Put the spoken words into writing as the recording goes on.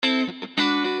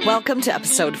Welcome to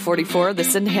episode 44 of the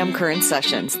Sydenham Current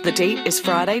Sessions. The date is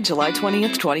Friday, July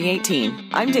 20th, 2018.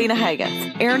 I'm Dana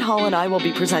Hagath. Aaron Hall and I will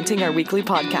be presenting our weekly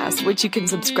podcast, which you can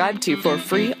subscribe to for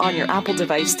free on your Apple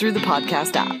device through the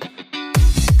podcast app.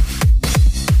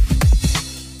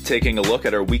 Taking a look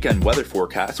at our weekend weather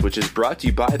forecast, which is brought to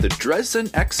you by the Dresden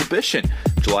Exhibition.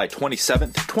 July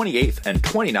 27th, 28th, and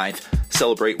 29th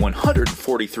celebrate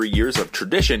 143 years of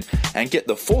tradition and get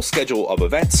the full schedule of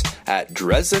events at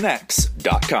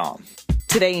dresdenx.com.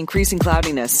 Today, increasing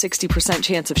cloudiness, 60%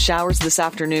 chance of showers this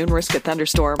afternoon, risk of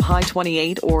thunderstorm, high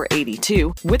 28 or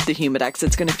 82. With the humidex,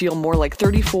 it's going to feel more like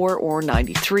 34 or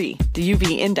 93. The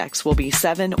UV index will be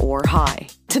 7 or high.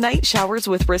 Tonight, showers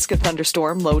with risk of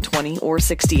thunderstorm, low 20 or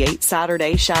 68.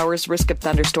 Saturday, showers, risk of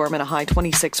thunderstorm and a high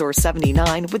 26 or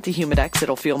 79. With the humidex,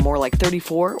 it'll feel more like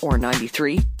 34 or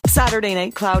 93. Saturday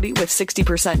night, cloudy with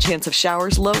 60% chance of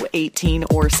showers, low 18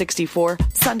 or 64.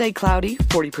 Sunday, cloudy,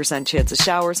 40% chance of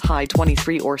showers, high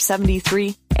 23 or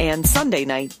 73. And Sunday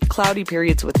night, cloudy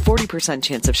periods with 40%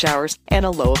 chance of showers and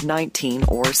a low of 19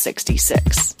 or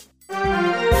 66.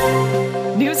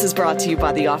 News is brought to you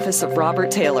by the Office of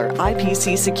Robert Taylor,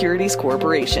 IPC Securities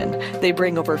Corporation. They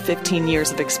bring over 15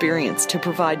 years of experience to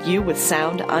provide you with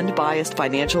sound, unbiased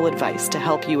financial advice to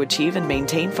help you achieve and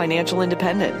maintain financial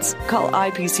independence. Call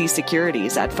IPC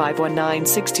Securities at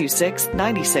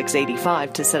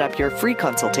 519-626-9685 to set up your free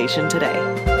consultation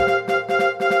today.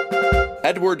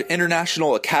 Edward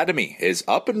International Academy is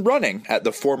up and running at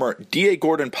the former D.A.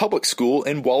 Gordon Public School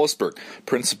in Wallaceburg.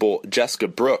 Principal Jessica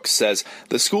Brooks says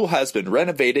the school has been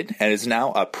renovated and is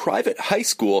now a private high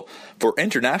school for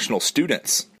international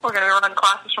students. We're going to run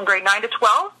classes from grade 9 to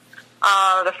 12.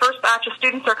 The first batch of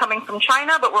students are coming from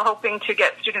China, but we're hoping to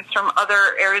get students from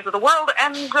other areas of the world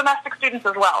and domestic students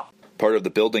as well. Part of the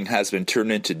building has been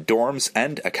turned into dorms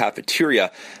and a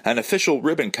cafeteria. An official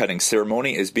ribbon-cutting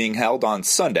ceremony is being held on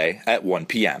Sunday at 1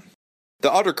 p.m.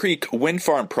 The Otter Creek Wind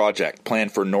Farm project,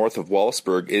 planned for north of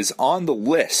Wallaceburg, is on the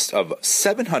list of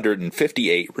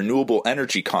 758 renewable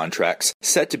energy contracts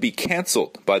set to be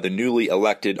cancelled by the newly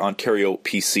elected Ontario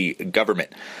PC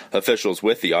government. Officials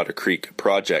with the Otter Creek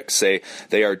project say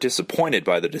they are disappointed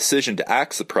by the decision to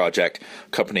axe the project.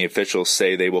 Company officials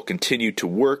say they will continue to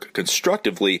work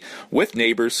constructively with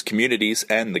neighbours, communities,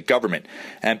 and the government.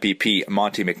 MPP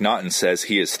Monty McNaughton says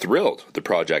he is thrilled the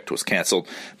project was cancelled.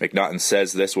 McNaughton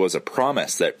says this was a promise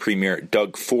that Premier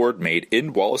Doug Ford made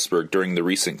in Wallaceburg during the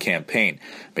recent campaign.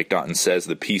 McNaughton says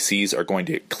the PCs are going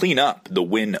to clean up the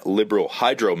Wynne Liberal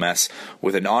hydro mess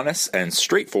with an honest and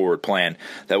straightforward plan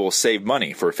that will save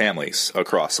money for families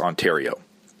across Ontario.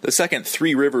 The second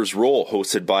Three Rivers Roll,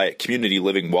 hosted by Community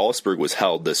Living Wallaceburg, was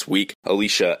held this week.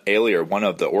 Alicia Alier, one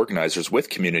of the organizers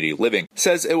with Community Living,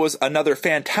 says it was another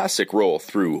fantastic roll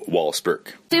through Wallaceburg.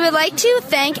 We would like to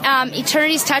thank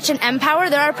Eternity's Touch and Empower.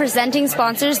 They're our presenting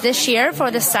sponsors this year for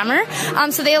the summer.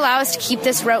 So they allow us to keep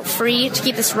this route free, to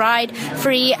keep this ride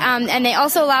free, and they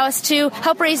also allow us to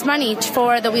help raise money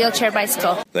for the wheelchair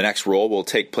bicycle. The next roll will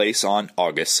take place on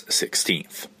August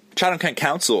 16th. Chatham-Kent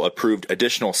Council approved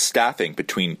additional staffing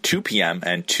between 2 p.m.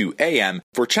 and 2 a.m.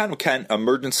 for Chatham-Kent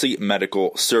Emergency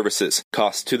Medical Services.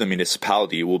 Costs to the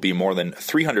municipality will be more than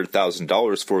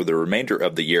 $300,000 for the remainder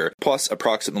of the year, plus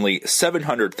approximately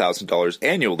 $700,000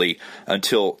 annually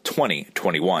until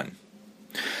 2021.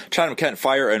 Chatham-Kent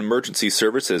Fire and Emergency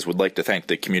Services would like to thank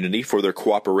the community for their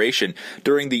cooperation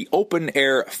during the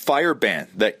open-air fire ban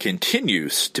that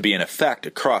continues to be in effect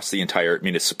across the entire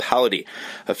municipality.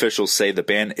 Officials say the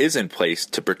ban is in place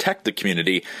to protect the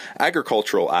community,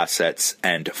 agricultural assets,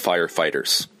 and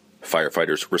firefighters.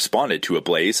 Firefighters responded to a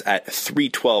blaze at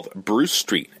 312 Bruce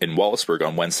Street in Wallaceburg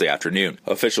on Wednesday afternoon.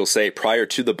 Officials say prior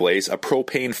to the blaze, a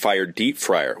propane-fired deep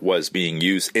fryer was being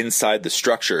used inside the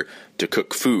structure to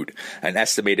cook food. An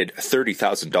estimated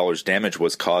 $30,000 damage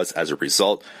was caused as a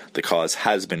result. The cause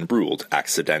has been ruled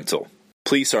accidental.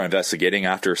 Police are investigating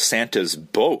after Santa's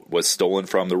boat was stolen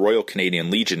from the Royal Canadian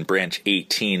Legion Branch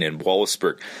 18 in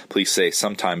Wallaceburg. Police say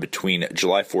sometime between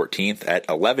July 14th at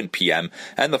 11 p.m.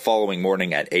 and the following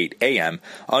morning at 8 a.m.,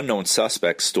 unknown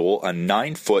suspects stole a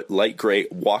 9-foot light gray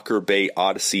Walker Bay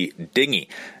Odyssey dinghy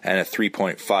and a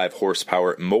 3.5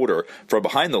 horsepower motor from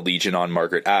behind the Legion on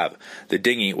Margaret Ave. The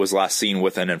dinghy was last seen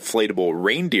with an inflatable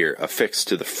reindeer affixed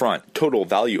to the front. Total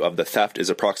value of the theft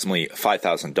is approximately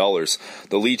 $5,000.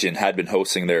 The Legion had been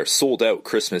hosting their sold-out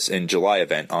Christmas in July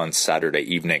event on Saturday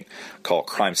evening. Call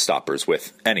Crime Stoppers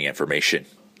with any information.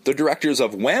 The directors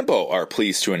of Wambo are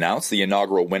pleased to announce the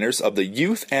inaugural winners of the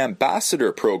Youth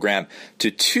Ambassador Program to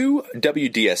 2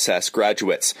 WDSS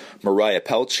graduates. Mariah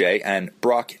Pelche and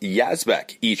Brock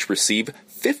Yazbek each receive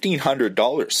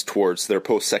 $1,500 towards their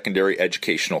post-secondary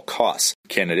educational costs.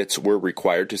 Candidates were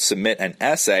required to submit an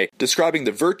essay describing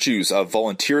the virtues of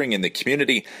volunteering in the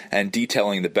community and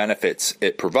detailing the benefits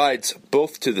it provides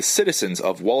both to the citizens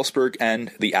of Wallaceburg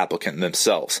and the applicant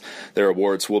themselves. Their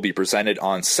awards will be presented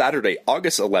on Saturday,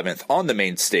 August 11th on the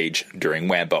main stage during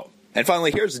Wambo. And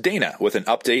finally, here's Dana with an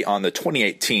update on the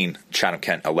 2018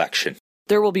 Chatham-Kent election.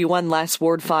 There will be one less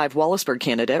Ward 5 Wallaceburg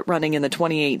candidate running in the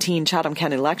 2018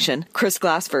 Chatham-Kent election. Chris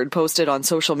Glassford posted on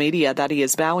social media that he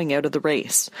is bowing out of the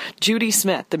race. Judy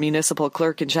Smith, the municipal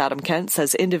clerk in Chatham-Kent,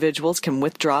 says individuals can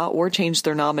withdraw or change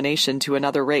their nomination to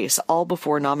another race all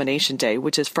before nomination day,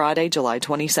 which is Friday, July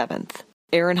 27th.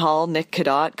 Aaron Hall, Nick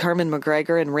Cadott, Carmen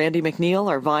McGregor, and Randy McNeil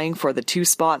are vying for the 2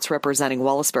 spots representing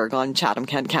Wallaceburg on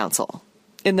Chatham-Kent Council.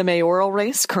 In the mayoral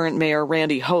race, current Mayor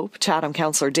Randy Hope, Chatham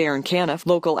Councillor Darren Caniff,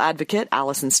 local advocate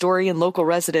Alison Story, and local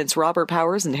residents Robert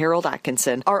Powers and Harold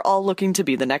Atkinson are all looking to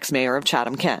be the next mayor of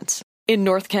Chatham-Kent. In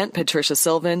North Kent, Patricia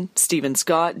Sylvan, Stephen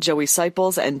Scott, Joey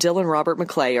Seipels, and Dylan Robert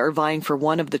McClay are vying for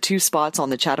one of the 2 spots on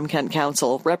the Chatham-Kent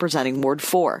Council representing Ward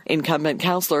 4. Incumbent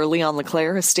Councillor Leon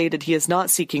Leclerc has stated he is not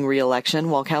seeking re-election,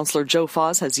 while Councillor Joe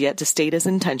Foss has yet to state his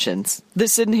intentions. The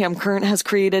Sydenham Current has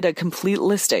created a complete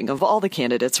listing of all the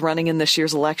candidates running in this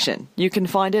year's election. You can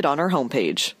find it on our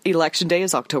homepage. Election Day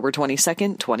is October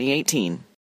 22nd, 2018.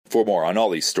 For more on all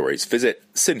these stories, visit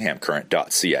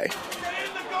sydenhamcurrent.ca.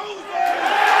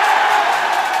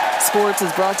 Sports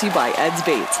is brought to you by Ed's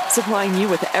Baits, supplying you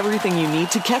with everything you need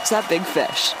to catch that big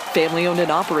fish. Family owned and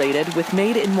operated with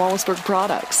made-in-Wallaceburg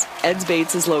products. Ed's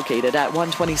Baits is located at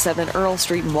 127 Earl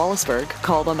Street in Wallaceburg.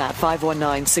 Call them at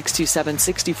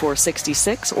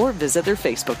 519-627-6466 or visit their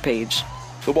Facebook page.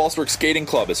 The Wallaceburg Skating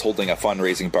Club is holding a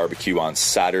fundraising barbecue on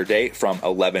Saturday from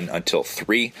 11 until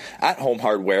 3 at Home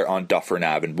Hardware on Dufferin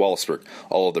Ave in Wallaceburg.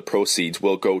 All of the proceeds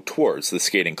will go towards the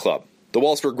skating club. The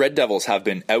Wallaceburg Red Devils have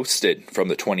been ousted from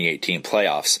the 2018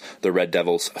 playoffs. The Red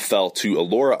Devils fell to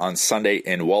Elora on Sunday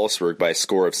in Wallaceburg by a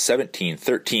score of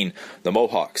 17-13. The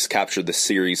Mohawks captured the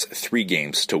series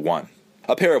 3-1.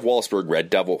 A pair of Wallaceburg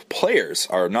Red Devil players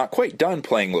are not quite done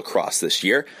playing lacrosse this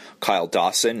year. Kyle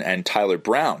Dawson and Tyler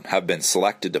Brown have been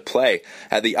selected to play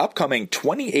at the upcoming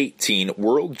 2018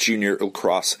 World Junior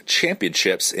Lacrosse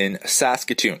Championships in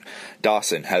Saskatoon.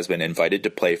 Dawson has been invited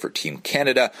to play for Team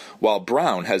Canada, while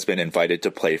Brown has been invited to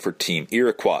play for Team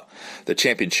Iroquois. The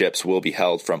championships will be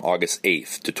held from August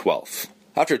 8th to 12th.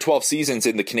 After 12 seasons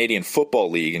in the Canadian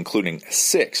Football League, including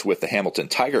 6 with the Hamilton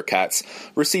Tiger Cats,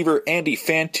 receiver Andy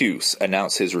Fantus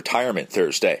announced his retirement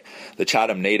Thursday. The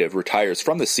Chatham native retires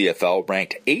from the CFL,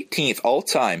 ranked 18th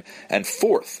all-time and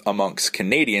 4th amongst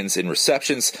Canadians in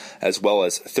receptions, as well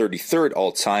as 33rd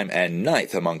all-time and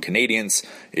 9th among Canadians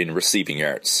in receiving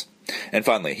yards. And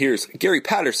finally, here's Gary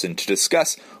Patterson to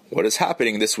discuss what is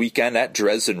happening this weekend at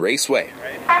Dresden Raceway.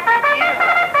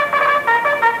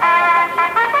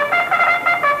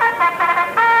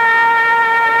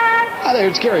 Hi there,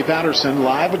 it's Gary Patterson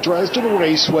live at Dresden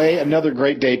Raceway. Another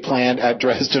great day planned at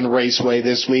Dresden Raceway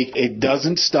this week. It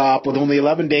doesn't stop. With only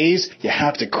 11 days, you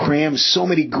have to cram so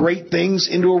many great things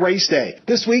into a race day.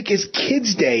 This week is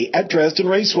Kids Day at Dresden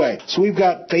Raceway. So we've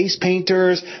got face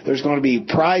painters. There's going to be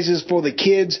prizes for the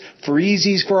kids,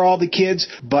 freezies for all the kids.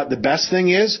 But the best thing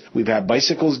is we've had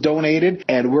bicycles donated,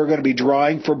 and we're going to be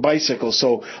drawing for bicycles.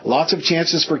 So lots of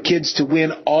chances for kids to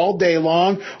win all day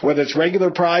long, whether it's regular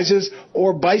prizes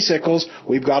or bicycles.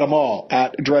 We've got them all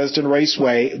at Dresden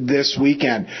Raceway this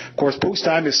weekend. Of course, post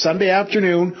time is Sunday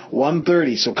afternoon,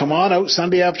 1:30. So come on out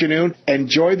Sunday afternoon.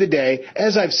 Enjoy the day.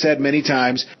 As I've said many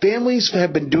times, families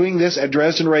have been doing this at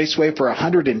Dresden Raceway for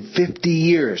 150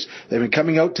 years. They've been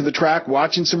coming out to the track,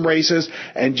 watching some races,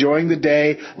 enjoying the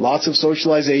day. Lots of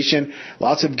socialization,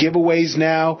 lots of giveaways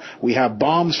now. We have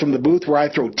bombs from the booth where I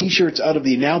throw T-shirts out of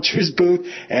the announcer's booth,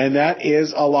 and that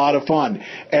is a lot of fun.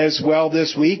 As well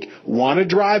this week, Wanna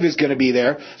Drive is going to be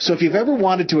there. So if you've ever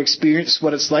wanted to experience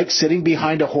what it's like sitting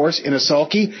behind a horse in a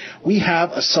sulky, we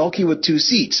have a sulky with 2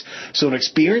 seats. So an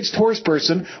experienced horse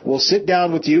person will sit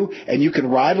down with you, and you can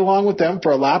ride along with them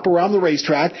for a lap around the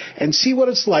racetrack and see what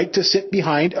it's like to sit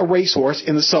behind a racehorse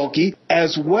in the sulky.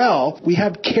 As well, we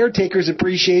have Caretakers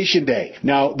Appreciation Day.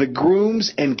 Now, the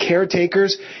grooms and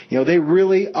caretakers, they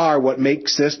really are what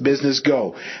makes this business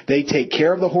go. They take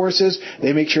care of the horses.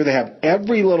 They make sure they have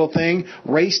every little thing.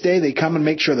 Race day, they come and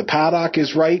make sure the paddock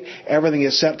is right. Everything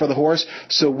is set for the horse.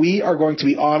 So we are going to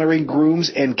be honoring grooms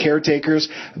and caretakers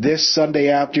this Sunday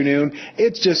afternoon.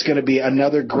 It's just going to be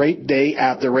another great day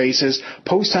at the races.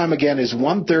 Post time again is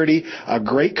 1:30. A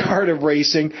great card of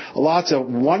racing. Lots of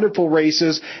wonderful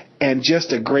races. and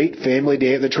just a great family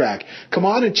day at the track. Come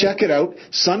on and check it out.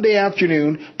 Sunday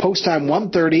afternoon, post time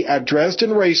 1:30 at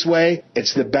Dresden Raceway.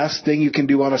 It's the best thing you can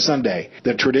do on a Sunday.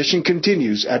 The tradition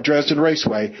continues at Dresden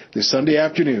Raceway this Sunday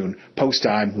afternoon, post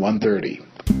time 1:30.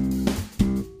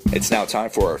 It's now time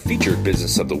for our featured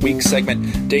Business of the Week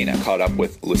segment. Dana caught up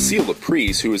with Lucille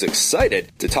Laprise, who is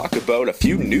excited to talk about a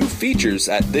few new features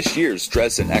at this year's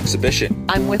Dresden exhibition.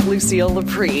 I'm with Lucille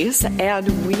Laprise,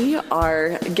 and we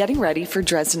are getting ready for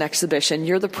Dresden exhibition.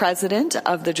 You're the president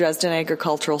of the Dresden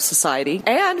Agricultural Society.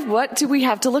 And what do we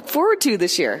have to look forward to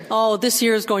this year? Oh, this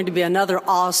year is going to be another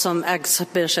awesome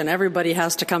exhibition. Everybody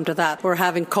has to come to that. We're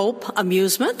having Cope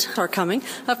Amusement are coming.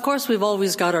 Of course, we've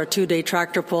always got our 2-day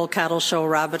tractor pull, cattle show,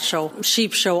 rabbit show,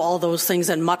 sheep show, all those things,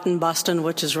 and mutton bustin',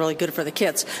 which is really good for the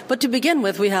kids. But to begin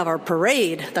with, we have our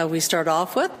parade that we start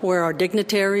off with, where our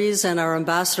dignitaries and our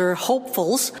ambassador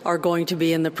hopefuls are going to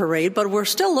be in the parade, but we're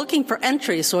still looking for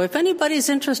entries. So if anybody's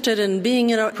interested in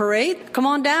being in a parade, come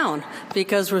on down,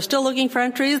 because we're still looking for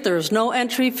entries. There's no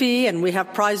entry fee, and we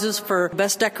have prizes for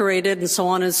best decorated and so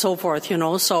on and so forth,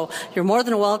 so you're more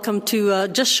than welcome to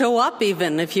just show up.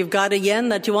 Even if you've got a yen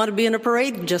that you want to be in a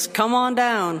parade, just come on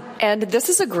down. And this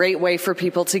is a great way for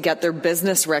people to get their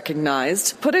business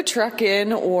recognized. Put a truck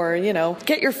in, or,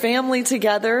 get your family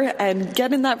together and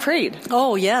get in that parade.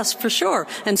 Oh, yes, for sure.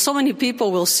 And so many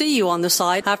people will see you on the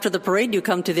side. After the parade, you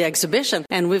come to the exhibition.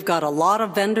 And we've got a lot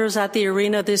of vendors at the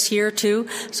arena this year, too.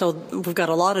 So we've got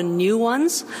a lot of new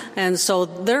ones. And so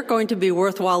they're going to be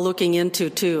worthwhile looking into,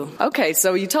 too. Okay,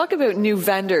 so you talk about new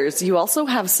vendors. You also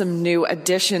have some new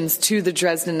additions to the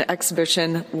Dresden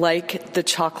exhibition, like the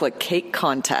chocolate cake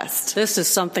contest. This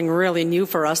is something really new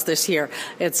for us this year.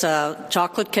 It's a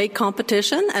chocolate cake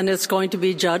competition, and it's going to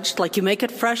be judged like you make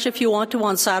it fresh if you want to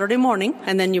on Saturday morning,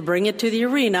 and then you bring it to the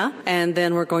arena, and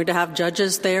then we're going to have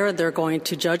judges there. They're going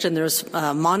to judge, and there's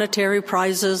monetary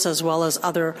prizes as well as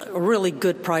other really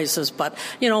good prizes. But,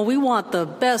 we want the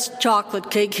best chocolate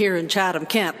cake here in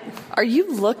Chatham-Kent. Are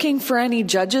you looking for any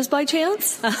judges by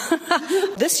chance?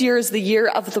 This year is the year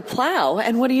of the plow,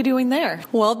 and what are you doing there?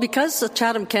 Well, because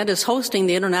Chatham-Kent is hosting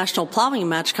the International Plowing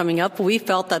Match coming up, we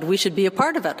felt that we should be a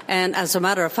part of it. And as a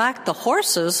matter of fact, the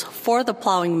horses for the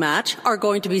plowing match are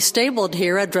going to be stabled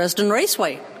here at Dresden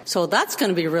Raceway. So that's going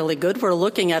to be really good. We're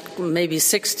looking at maybe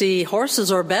 60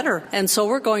 horses or better. And so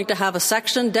we're going to have a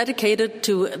section dedicated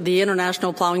to the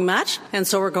International Plowing Match. And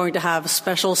so we're going to have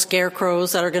special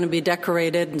scarecrows that are going to be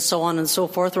decorated and so on and so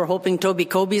forth. We're hoping Toby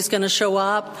Kobe's going to show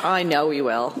up. I know he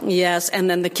will. Yes. And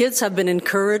then the kids have been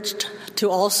encouraged to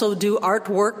also do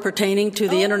artwork pertaining to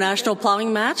the International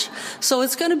Plowing Match. So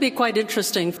it's going to be quite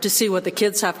interesting to see what the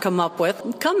kids have come up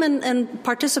with. Come and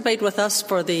participate with us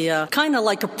for the kind of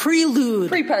like a prelude.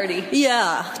 Pre-party.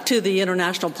 Yeah, to the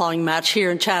International Plowing Match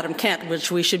here in Chatham-Kent,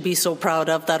 which we should be so proud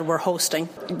of that we're hosting.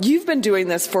 You've been doing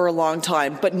this for a long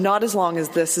time, but not as long as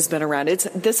this has been around.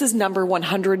 This is number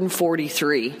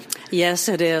 143. Yes,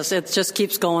 it is. It just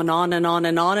keeps going on and on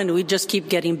and on, and we just keep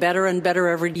getting better and better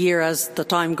every year as the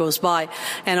time goes by.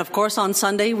 And of course, on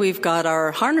Sunday, we've got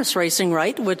our harness racing,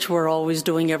 right, which we're always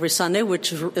doing every Sunday,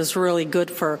 which is really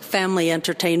good for family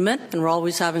entertainment. And we're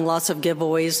always having lots of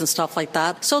giveaways and stuff like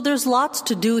that. So there's lots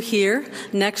to do here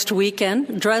next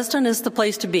weekend. Dresden is the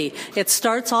place to be. It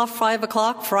starts off 5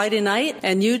 o'clock Friday night,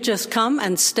 and you just come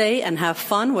and stay and have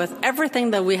fun with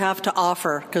everything that we have to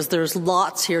offer, because there's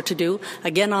lots here to do.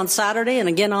 Again on Saturday and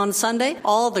again on Sunday,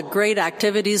 all the great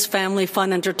activities, family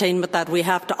fun, entertainment that we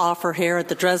have to offer here at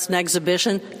the Dresden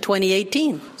Exhibition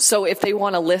 2018. So if they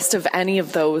want a list of any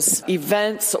of those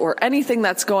events or anything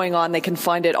that's going on, they can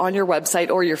find it on your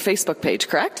website or your Facebook page,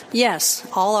 correct? Yes,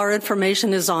 all our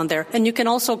information is on there. And you can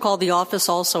also call the office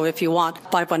also if you want.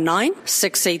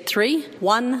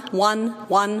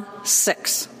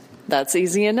 519-683-1116. That's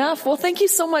easy enough. Well, thank you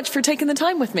so much for taking the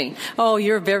time with me. Oh,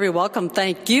 you're very welcome.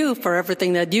 Thank you for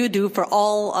everything that you do for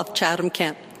all of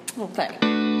Chatham-Kent. Well, thanks.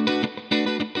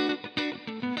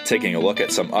 Taking a look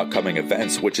at some upcoming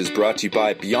events, which is brought to you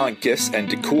by Beyond Gifts and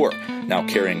Decor, now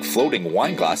carrying floating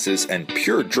wine glasses and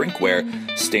pure drinkware,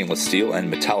 stainless steel and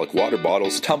metallic water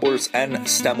bottles, tumblers, and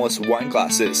stemless wine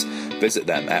glasses. Visit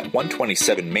them at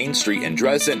 127 Main Street in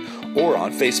Dresden or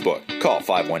on Facebook. Call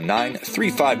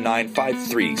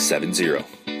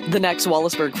 519-359-5370. The next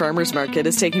Wallaceburg Farmers Market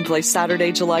is taking place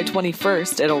Saturday, July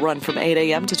 21st. It'll run from 8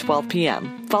 a.m. to 12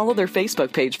 p.m. Follow their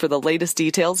Facebook page for the latest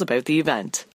details about the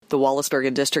event. The Wallaceburg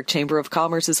and District Chamber of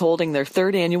Commerce is holding their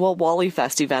third annual Wally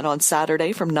Fest event on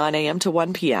Saturday from 9 a.m. to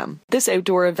 1 p.m. This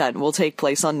outdoor event will take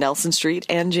place on Nelson Street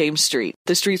and James Street.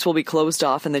 The streets will be closed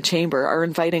off, and the Chamber are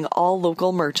inviting all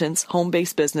local merchants,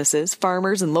 home-based businesses,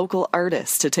 farmers, and local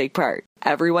artists to take part.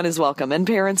 Everyone is welcome, and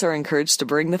parents are encouraged to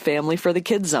bring the family for the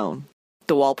Kids Zone.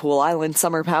 The Walpole Island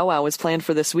Summer Powwow is planned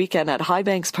for this weekend at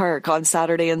Highbanks Park on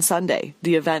Saturday and Sunday.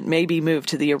 The event may be moved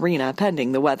to the arena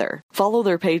pending the weather. Follow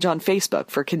their page on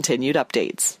Facebook for continued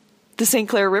updates. The St.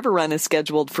 Clair River Run is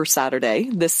scheduled for Saturday.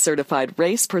 This certified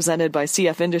race presented by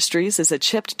CF Industries is a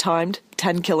chipped timed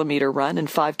 10-kilometer run and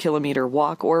 5-kilometer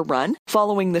walk or run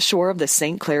following the shore of the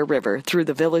St. Clair River through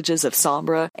the villages of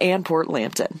Sombra and Port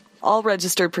Lambton. All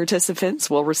registered participants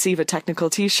will receive a technical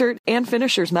t-shirt and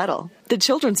finisher's medal. The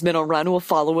children's middle run will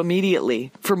follow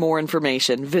immediately. For more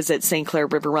information, visit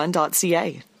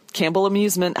stclairriverrun.ca. Campbell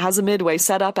Amusement has a midway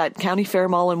set up at County Fair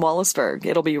Mall in Wallaceburg.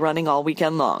 It'll be running all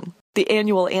weekend long. The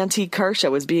annual Antique Car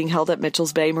Show is being held at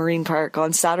Mitchells Bay Marine Park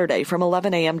on Saturday from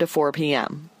 11 a.m. to 4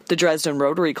 p.m. The Dresden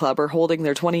Rotary Club are holding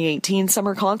their 2018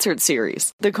 Summer Concert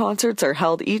Series. The concerts are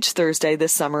held each Thursday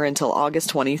this summer until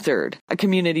August 23rd. A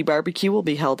community barbecue will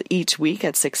be held each week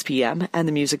at 6 p.m. and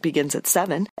the music begins at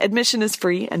 7. Admission is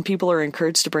free and people are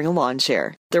encouraged to bring a lawn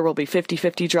chair. There will be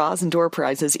 50-50 draws and door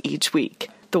prizes each week.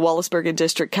 The Wallaceburg and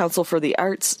District Council for the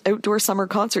Arts Outdoor Summer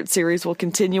Concert Series will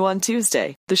continue on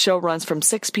Tuesday. The show runs from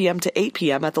 6 p.m. to 8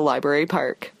 p.m. at the Library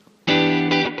Park.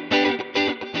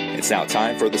 It's now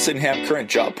time for the Sydenham Current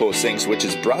Job Postings, which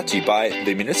is brought to you by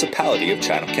the Municipality of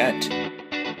Chatham-Kent.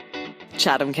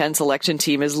 Chatham-Kent's election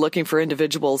team is looking for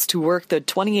individuals to work the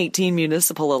 2018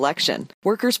 municipal election.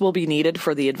 Workers will be needed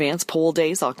for the advance poll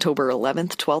days October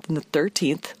 11th, 12th, and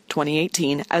 13th,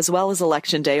 2018, as well as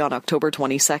Election Day on October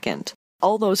 22nd.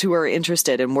 All those who are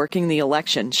interested in working the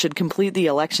election should complete the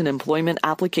election employment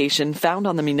application found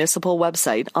on the municipal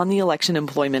website on the election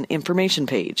employment information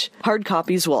page. Hard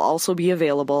copies will also be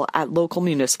available at local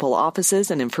municipal offices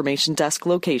and information desk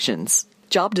locations.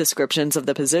 Job descriptions of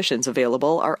the positions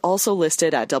available are also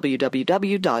listed at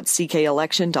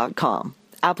www.ckelection.com.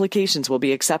 Applications will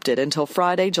be accepted until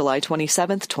Friday, July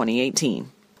 27,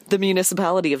 2018. The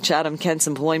Municipality of Chatham-Kent's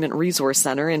Employment Resource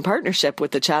Center, in partnership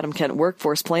with the Chatham-Kent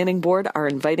Workforce Planning Board, are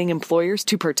inviting employers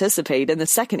to participate in the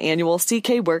second annual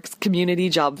CK Works Community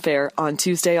Job Fair on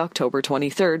Tuesday, October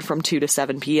 23rd from 2 to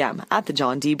 7 p.m. at the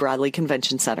John D. Bradley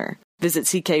Convention Center. Visit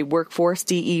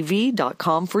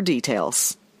ckworkforcedev.com for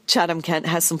details. Chatham-Kent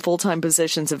has some full-time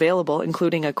positions available,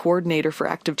 including a coordinator for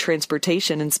active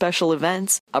transportation and special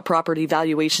events, a property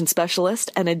valuation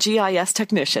specialist, and a GIS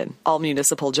technician. All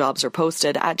municipal jobs are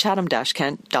posted at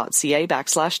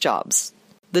chatham-kent.ca/jobs.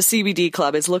 The CBD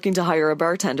Club is looking to hire a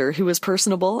bartender who is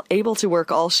personable, able to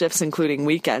work all shifts including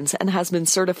weekends, and has been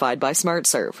certified by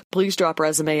SmartServe. Please drop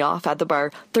resume off at the bar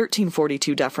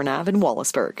 1342 Dufferin Ave in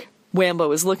Wallaceburg.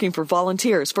 Wambo is looking for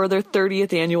volunteers for their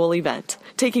 30th annual event,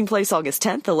 taking place August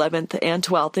 10th, 11th, and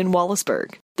 12th in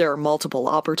Wallaceburg. There are multiple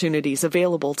opportunities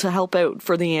available to help out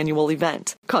for the annual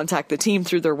event. Contact the team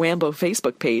through their Wambo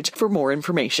Facebook page for more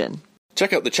information.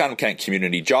 Check out the Chatham-Kent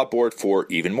Community Job Board for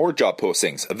even more job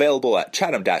postings, available at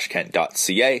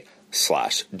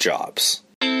chatham-kent.ca/jobs.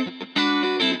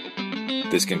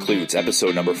 This concludes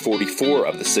episode number 44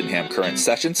 of the Sydenham Current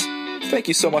Sessions. Thank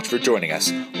you so much for joining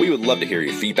us. We would love to hear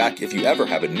your feedback. If you ever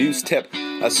have a news tip,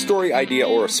 a story idea,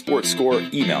 or a sports score,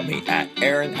 email me at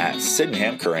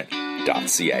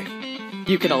aaron@sydenhamcurrent.ca.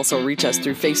 You can also reach us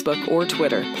through Facebook or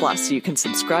Twitter. Plus, you can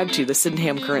subscribe to the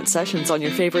Sydenham Current Sessions on your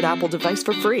favorite Apple device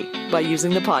for free by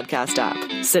using the podcast app.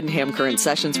 Sydenham Current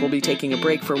Sessions will be taking a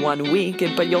break for 1 week,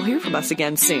 but you'll hear from us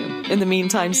again soon. In the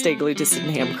meantime, stay glued to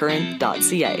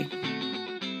sydenhamcurrent.ca.